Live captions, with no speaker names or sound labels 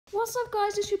What's up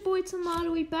guys, it's your boy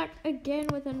Tomato. We back again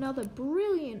with another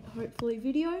brilliant, hopefully,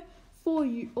 video for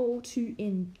you all to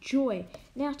enjoy.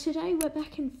 Now today we're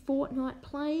back in Fortnite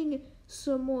playing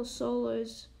some more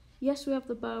solos. Yes, we have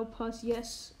the battle pass,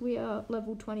 yes, we are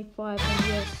level 25, and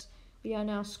yes, we are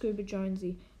now Scuba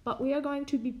Jonesy. But we are going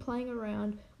to be playing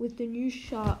around with the new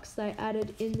sharks they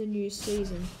added in the new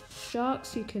season.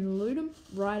 Sharks, you can loot them,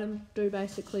 ride them, do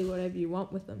basically whatever you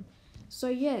want with them. So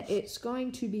yeah, it's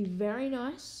going to be very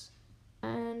nice,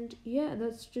 and yeah,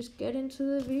 let's just get into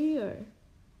the video,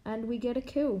 and we get a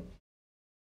kill.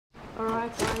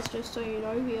 Alright guys, just so you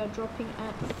know, we are dropping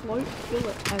at Float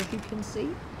Billet, as you can see.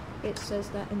 It says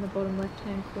that in the bottom left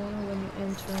hand corner when you're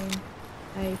entering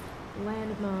a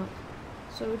landmark.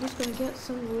 So we're just going to get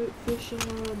some loot, fishing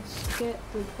rods, get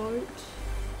the boat,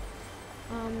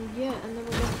 yeah, and then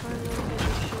we're going to try and locate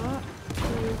the shark. So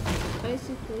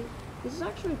basically, this is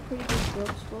actually a pretty good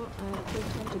drop spot. I actually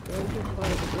tend to go here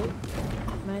quite a bit,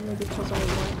 mainly because I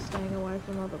like staying away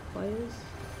from other players.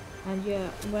 And yeah,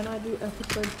 when I do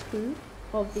episode 2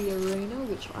 of the arena,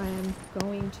 which I am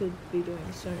going to be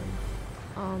doing soon,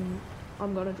 I'm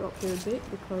going to drop here a bit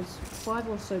because 5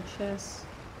 or so chests,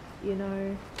 you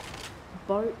know,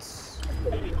 boats,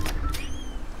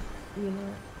 you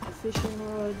know, fishing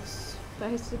rods,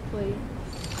 basically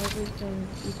everything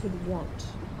you could want.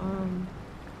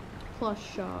 Plus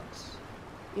sharks,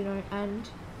 you know, and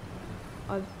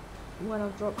when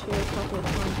I've dropped here a couple of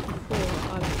times before,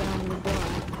 I've found the guy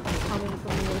coming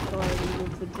from the authority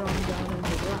with the drum gun and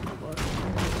the black block,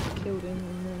 and I killed him,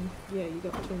 and then yeah, you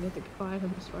got 2 mythic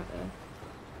items right there.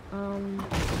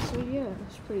 So yeah,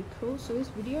 that's pretty cool. So this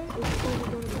video is probably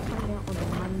going to be coming out on a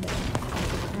Monday,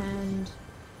 and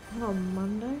not on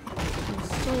Monday, I'm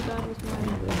so bad with my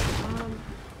English,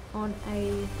 on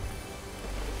a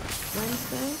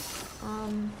Wednesday.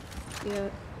 Yeah,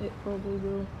 it probably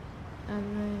will, and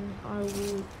then I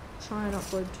will try and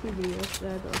upload 2 videos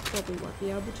today, but I probably won't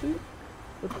be able to,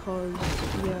 because,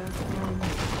 yeah,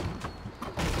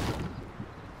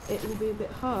 it will be a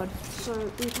bit hard. So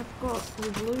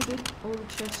we've looted all the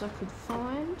chests I could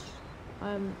find.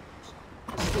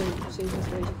 Still, season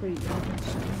 3 is pretty young,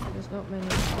 so there's not many.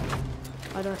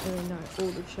 I don't really know all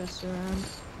the chests around,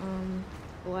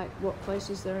 like what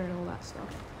places they're in, all that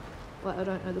stuff. Like, I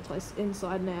don't know the place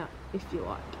inside and out, if you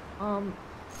like.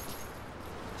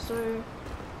 So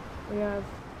we have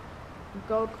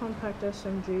gold compact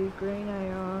SMG, green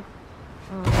AR,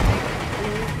 blue gold,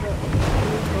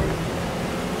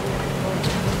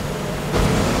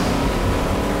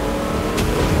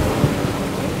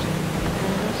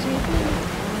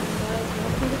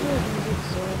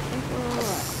 so I think we're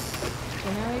alright. So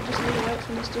now we just need to wait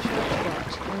for Mr. Shark to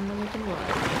bite, and then we can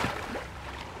ride.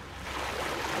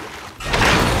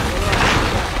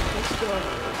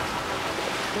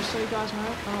 Just so you guys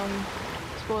know,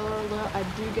 spoiler alert, I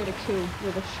do get a kill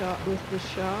with the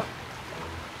shark,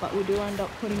 but we do end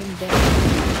up putting him down. So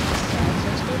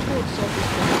let's go towards Salty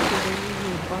Springs because there's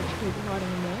usually a bunch of people riding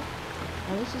in there.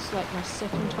 Now this is like my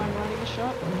 2nd time riding a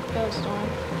shark, and the first time,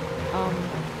 I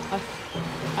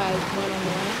went on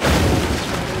the land,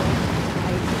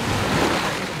 I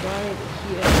go over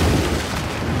here.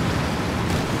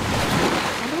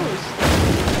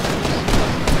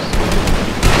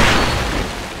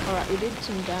 Alright, we did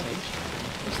some damage.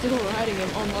 I'm still riding him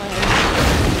on my own.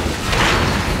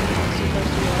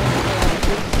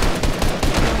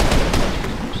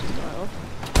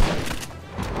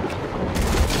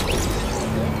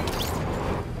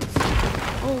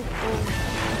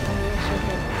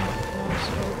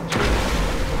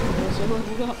 Also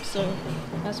leveled up, so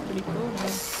that's pretty cool.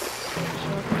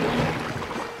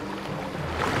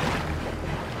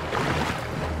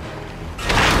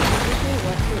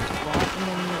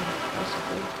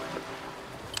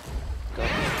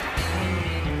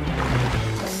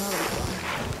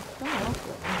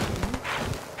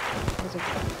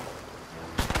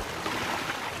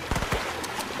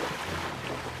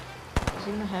 He's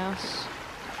in the house.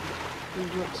 He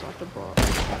looks like a bot.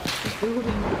 He's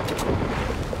building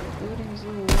his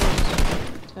little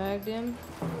walls. Tagged him.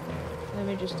 Let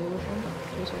me just deal with him.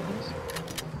 2 seconds.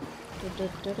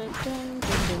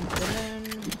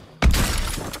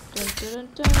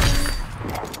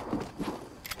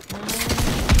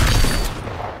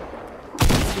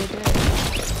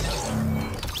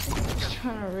 Just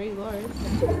trying to reload.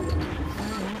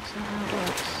 That's not how it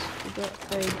works. We got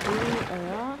a blue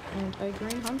AR and a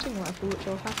green hunting rifle, which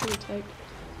I'll happily take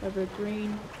over a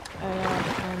green AR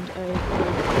and a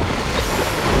blue.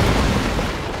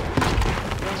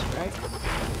 That's great.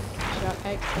 Shark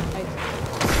egg.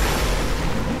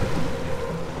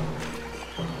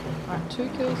 Alright, 2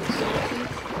 kills at 70.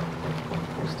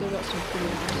 We've still got some pretty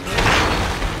nice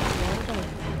work.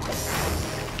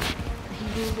 He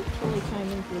literally came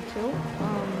in for the kill.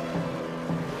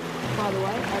 By the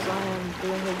way, as I am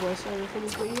doing the voiceover for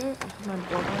this video, I have my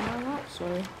dog on my lap, so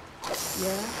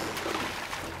yeah.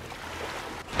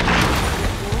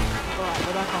 Alright,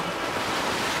 we're back on.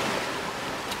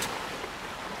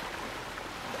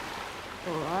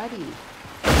 Alrighty.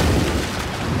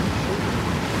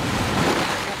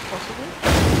 Is that possible?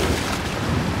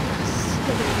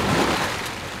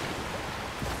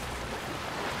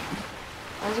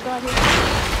 There's a guy here.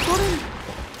 Got him!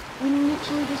 We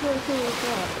literally just got a kill with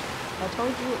that. I told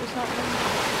you what was happening.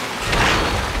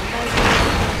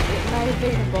 It may have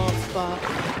been a bot, but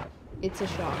it's a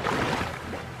shark.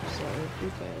 So who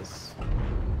cares?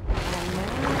 And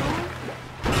now,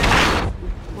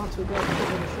 once we got the kill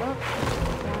with the shark,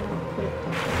 put it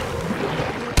down.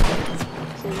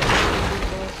 See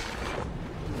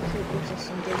what it gives us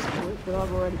some decent loot, but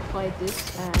I've already played this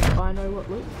and I know what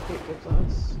loot it gives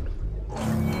us.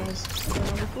 And there's the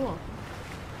number 4.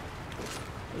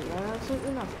 We got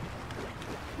absolutely nothing.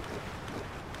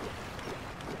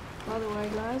 By the way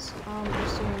guys,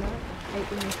 just so you know, I hate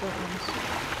when you shotguns.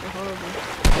 They're horrible.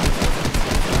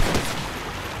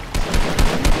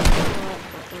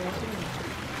 Right,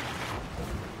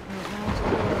 now to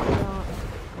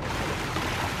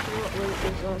see what loot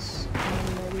gives us,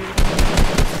 and maybe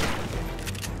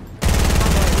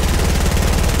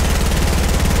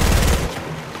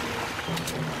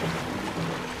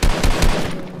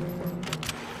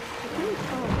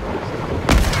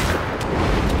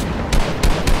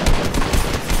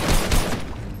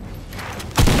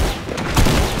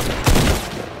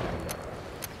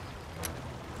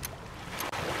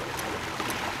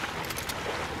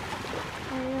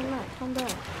come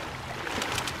back.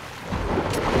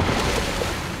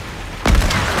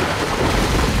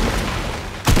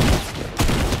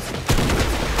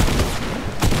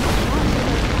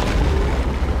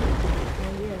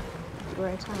 Oh yeah,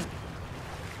 great time.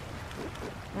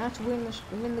 Now to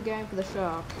win the game for the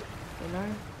shark, you know?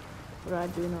 But I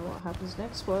do know what happens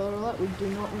next. Spoiler alert, we do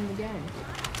not win the game.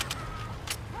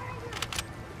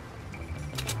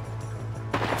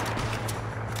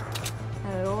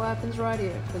 And it all happens right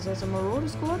here, because there's a Marauder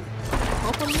squad,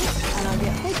 hop on this, and I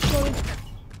get headshotted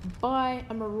by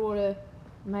a Marauder.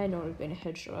 May not have been a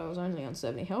headshot, I was only on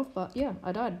 70 health, but yeah,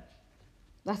 I died.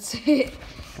 That's it.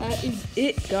 That is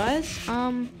it, guys.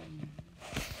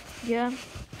 Yeah,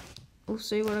 we'll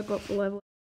see what I got for level.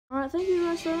 Alright, thank you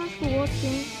guys so much for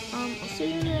watching. I'll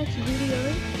see you in the next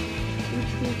video,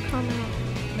 which will come out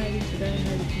maybe today,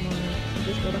 maybe tomorrow. I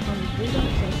just got 100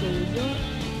 V-Bucks, that's all we got.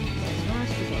 That's nice,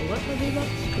 because I work for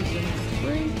V-Bucks, because they're not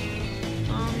free.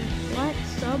 Like,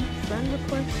 sub, friend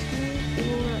request me, do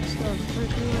all that stuff.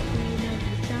 Hopefully that can be made to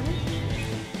the channel.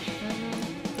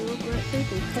 And, do all great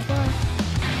people. Bye-bye.